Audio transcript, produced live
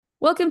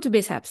Welcome to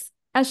BizHaps,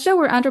 a show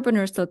where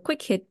entrepreneurs tell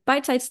quick hit,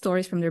 bite sized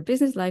stories from their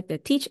business life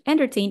that teach,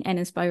 entertain, and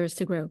inspire us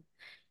to grow.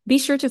 Be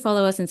sure to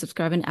follow us and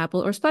subscribe on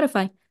Apple or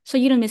Spotify so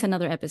you don't miss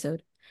another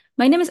episode.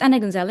 My name is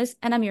Ana Gonzalez,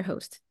 and I'm your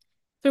host.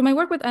 Through my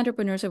work with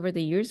entrepreneurs over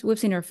the years, we've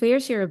seen our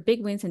fair share of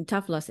big wins and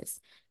tough losses.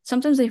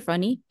 Sometimes they're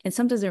funny, and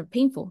sometimes they're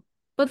painful,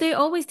 but they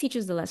always teach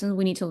us the lessons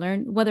we need to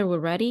learn, whether we're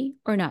ready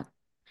or not.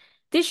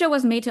 This show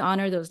was made to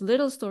honor those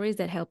little stories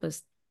that help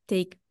us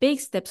take big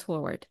steps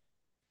forward.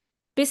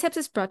 BizHaps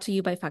is brought to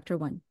you by Factor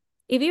One.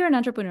 If you're an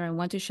entrepreneur and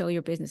want to show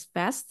your business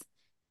fast,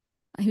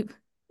 if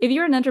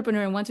you're an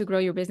entrepreneur and want to grow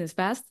your business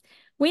fast,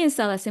 we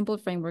install a simple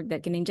framework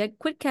that can inject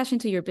quick cash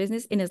into your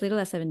business in as little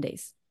as 7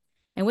 days.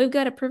 And we've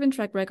got a proven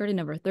track record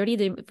in over 30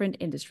 different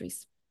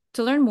industries.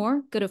 To learn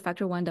more, go to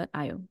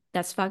factor1.io.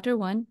 That's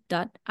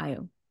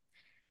factor1.io.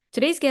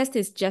 Today's guest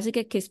is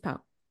Jessica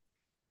Kishpaugh.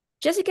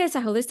 Jessica is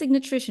a holistic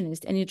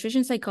nutritionist and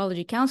nutrition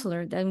psychology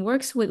counselor that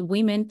works with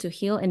women to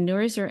heal and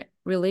nourish their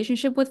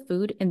relationship with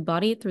food and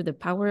body through the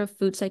power of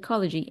food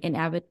psychology and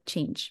habit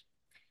change.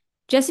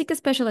 Jessica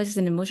specializes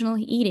in emotional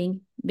eating,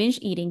 binge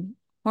eating,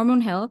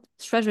 hormone health,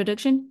 stress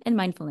reduction, and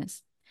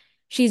mindfulness.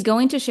 She's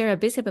going to share a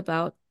bit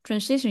about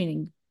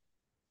transitioning.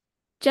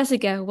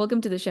 Jessica,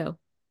 welcome to the show.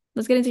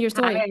 Let's get into your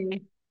story.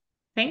 Hi.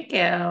 Thank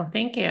you.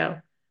 Thank you.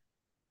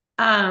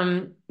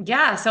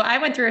 Yeah, so I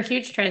went through a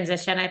huge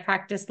transition. I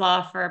practiced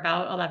law for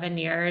about 11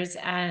 years,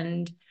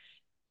 and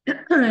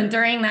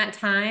during that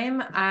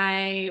time,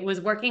 I was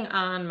working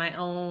on my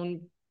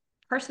own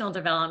personal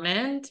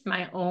development,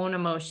 my own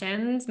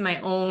emotions,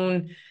 my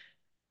own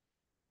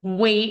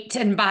weight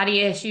and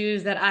body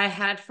issues that I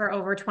had for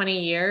over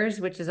 20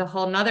 years, which is a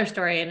whole nother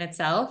story in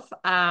itself.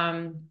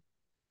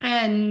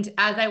 And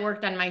as I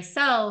worked on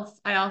myself,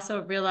 I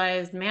also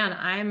realized, man,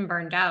 I'm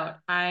burned out.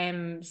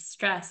 I'm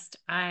stressed.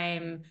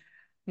 I'm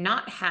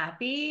not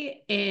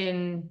happy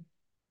in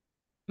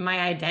my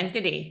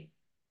identity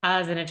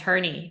as an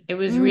attorney. It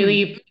was Mm,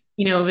 really,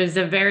 it was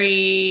a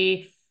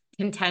very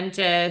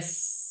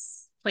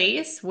contentious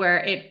place where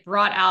it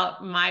brought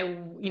out my,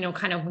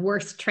 kind of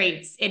worst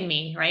traits in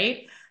me,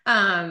 right?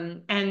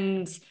 Um,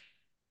 and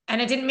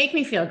and it didn't make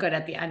me feel good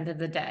at the end of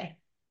the day.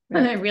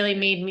 right. It really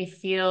made me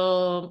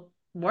feel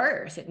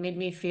worse. It made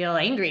me feel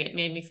angry. It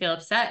made me feel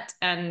upset.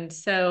 And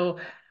so,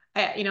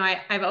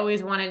 I've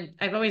always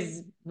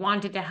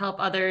wanted to help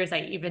others. I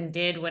even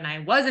did when I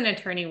was an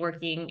attorney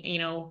working,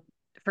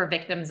 for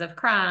victims of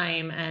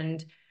crime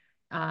and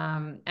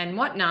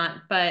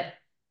whatnot. But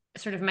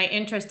sort of my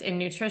interest in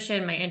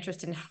nutrition, my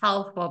interest in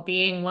health,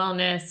 well-being,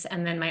 wellness,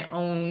 and then my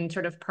own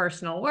sort of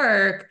personal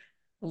work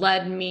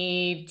led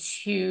me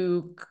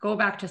to go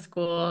back to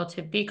school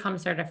to become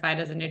certified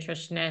as a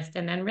nutritionist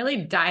and then really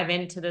dive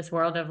into this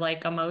world of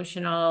like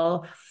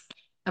emotional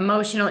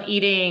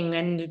eating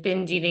and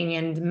binge eating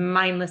and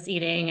mindless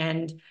eating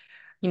and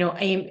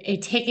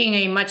taking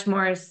a much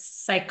more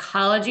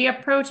psychology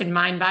approach and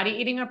mind body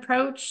eating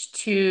approach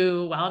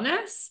to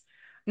wellness,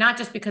 not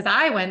just because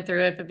I went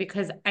through it, but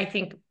because I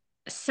think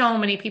so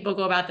many people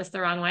go about this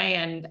the wrong way.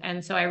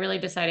 And so I really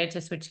decided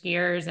to switch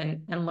gears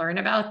and learn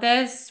about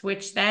this,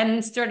 which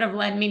then sort of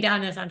led me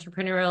down this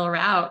entrepreneurial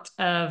route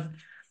of,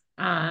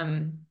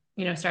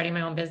 starting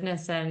my own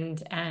business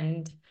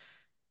and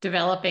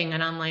developing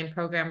an online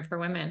program for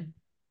women.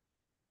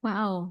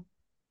 Wow.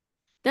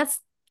 That's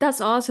that's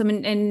awesome.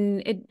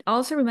 And it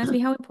also reminds me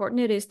how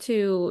important it is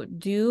to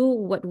do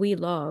what we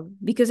love.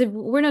 Because if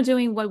we're not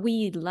doing what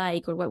we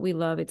like or what we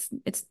love, it's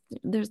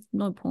there's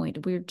no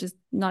point. We're just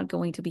not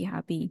going to be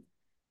happy.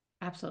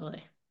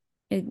 Absolutely.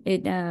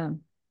 It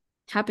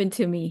happened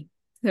to me.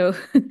 So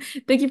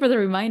thank you for the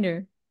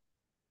reminder.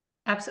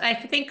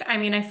 Absolutely. I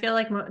mean, I feel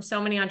like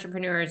so many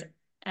entrepreneurs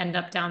end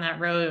up down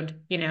that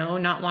road,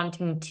 not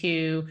wanting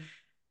to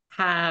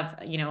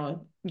have,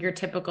 your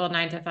typical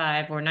 9 to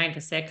 5 or 9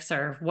 to 6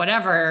 or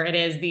whatever it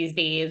is these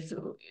days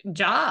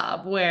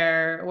job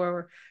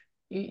where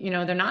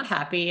they're not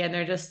happy and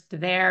they're just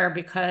there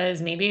because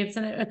maybe it's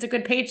a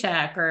good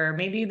paycheck or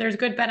maybe there's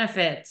good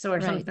benefits or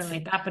Right. something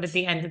like that. But at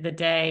the end of the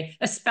day,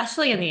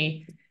 especially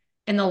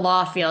in the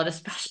law field,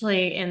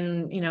 especially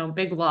in,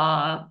 big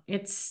law,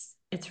 it's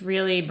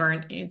really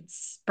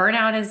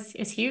burnout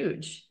is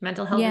huge.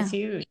 Mental health is Yeah.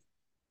 huge.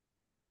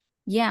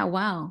 Yeah,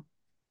 wow.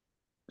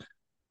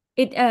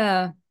 It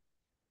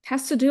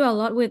has to do a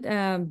lot with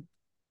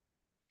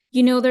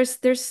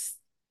there's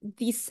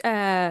these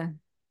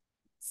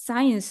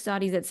science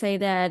studies that say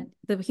that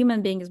the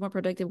human being is more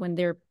productive when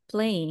they're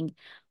playing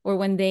or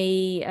when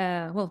they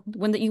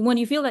when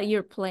you feel that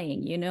you're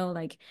playing,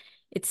 like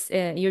it's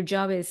your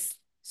job is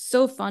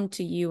so fun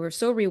to you or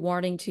so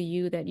rewarding to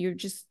you that you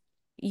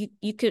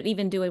could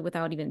even do it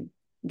without even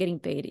getting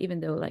paid,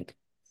 even though like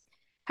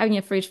having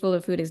a fridge full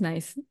of food is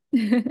nice.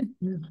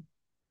 Mm.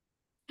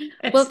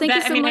 Well, It's thank you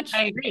that, I so mean, much.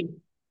 I agree.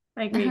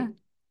 I Uh-huh. agree.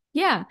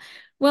 Yeah.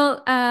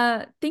 Well,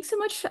 thanks so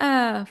much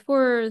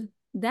for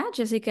that,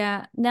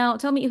 Jessica. Now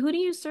tell me, who do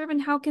you serve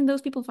and how can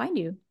those people find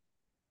you?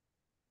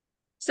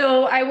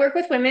 So I work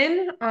with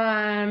women,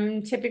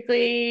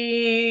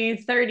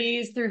 typically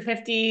 30s through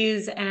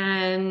 50s,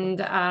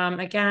 and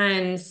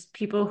again,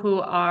 people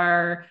who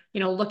are,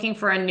 looking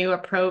for a new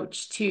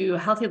approach to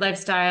healthy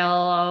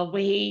lifestyle,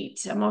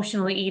 weight,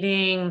 emotional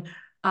eating,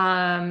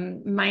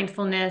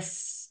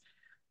 mindfulness,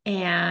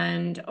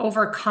 and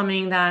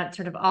overcoming that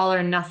sort of all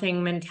or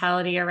nothing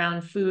mentality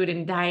around food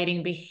and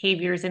dieting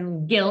behaviors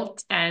and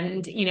guilt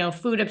and,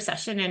 food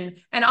obsession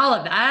and all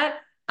of that.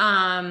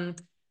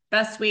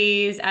 Best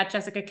ways at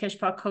Jessica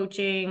Kishpaugh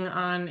Coaching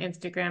on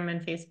Instagram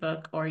and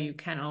Facebook, or you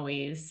can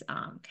always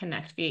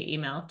connect via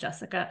email,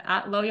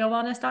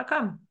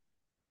 jessica@loyowellness.com.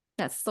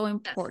 That's so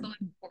important.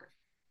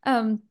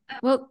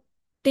 Well,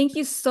 thank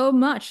you so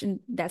much. And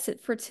that's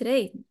it for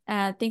today.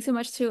 Thanks so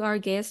much to our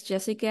guest,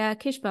 Jessica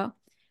Kishpaugh,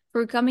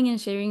 for coming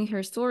and sharing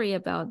her story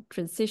about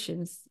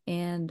transitions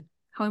and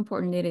how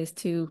important it is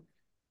to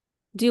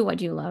do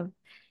what you love.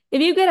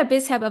 If you get a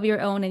biz hab of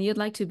your own and you'd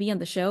like to be on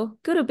the show,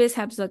 go to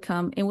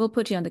bizhabs.com and we'll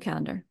put you on the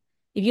calendar.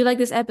 If you like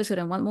this episode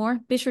and want more,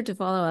 be sure to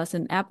follow us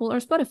on Apple or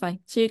Spotify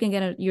so you can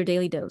get your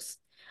daily dose.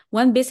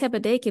 One biz hab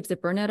a day keeps the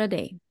burnout a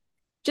day.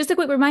 Just a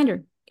quick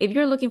reminder, if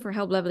you're looking for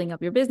help leveling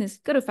up your business,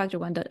 go to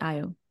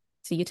factor1.io.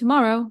 See you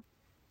tomorrow.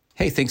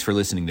 Hey, thanks for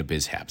listening to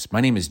BizHaps.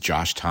 My name is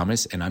Josh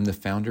Thomas, and I'm the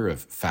founder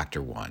of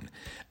Factor One.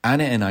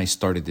 Anna and I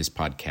started this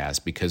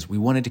podcast because we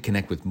wanted to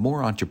connect with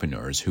more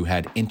entrepreneurs who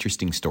had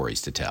interesting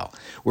stories to tell.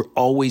 We're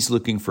always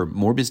looking for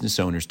more business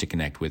owners to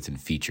connect with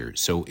and feature.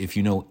 So if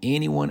you know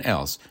anyone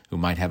else who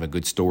might have a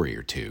good story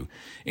or two,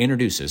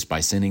 introduce us by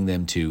sending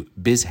them to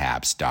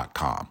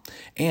bizhaps.com.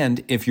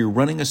 And if you're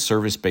running a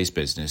service-based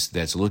business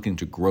that's looking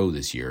to grow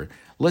this year,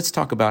 let's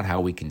talk about how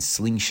we can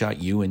slingshot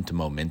you into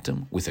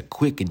momentum with a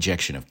quick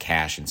injection of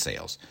cash and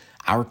sales.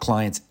 Our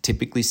clients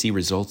typically see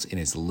results in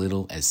as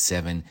little as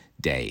 7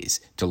 days.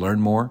 To learn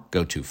more,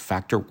 go to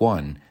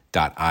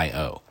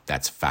factor1.io.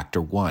 That's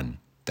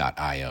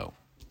factor1.io.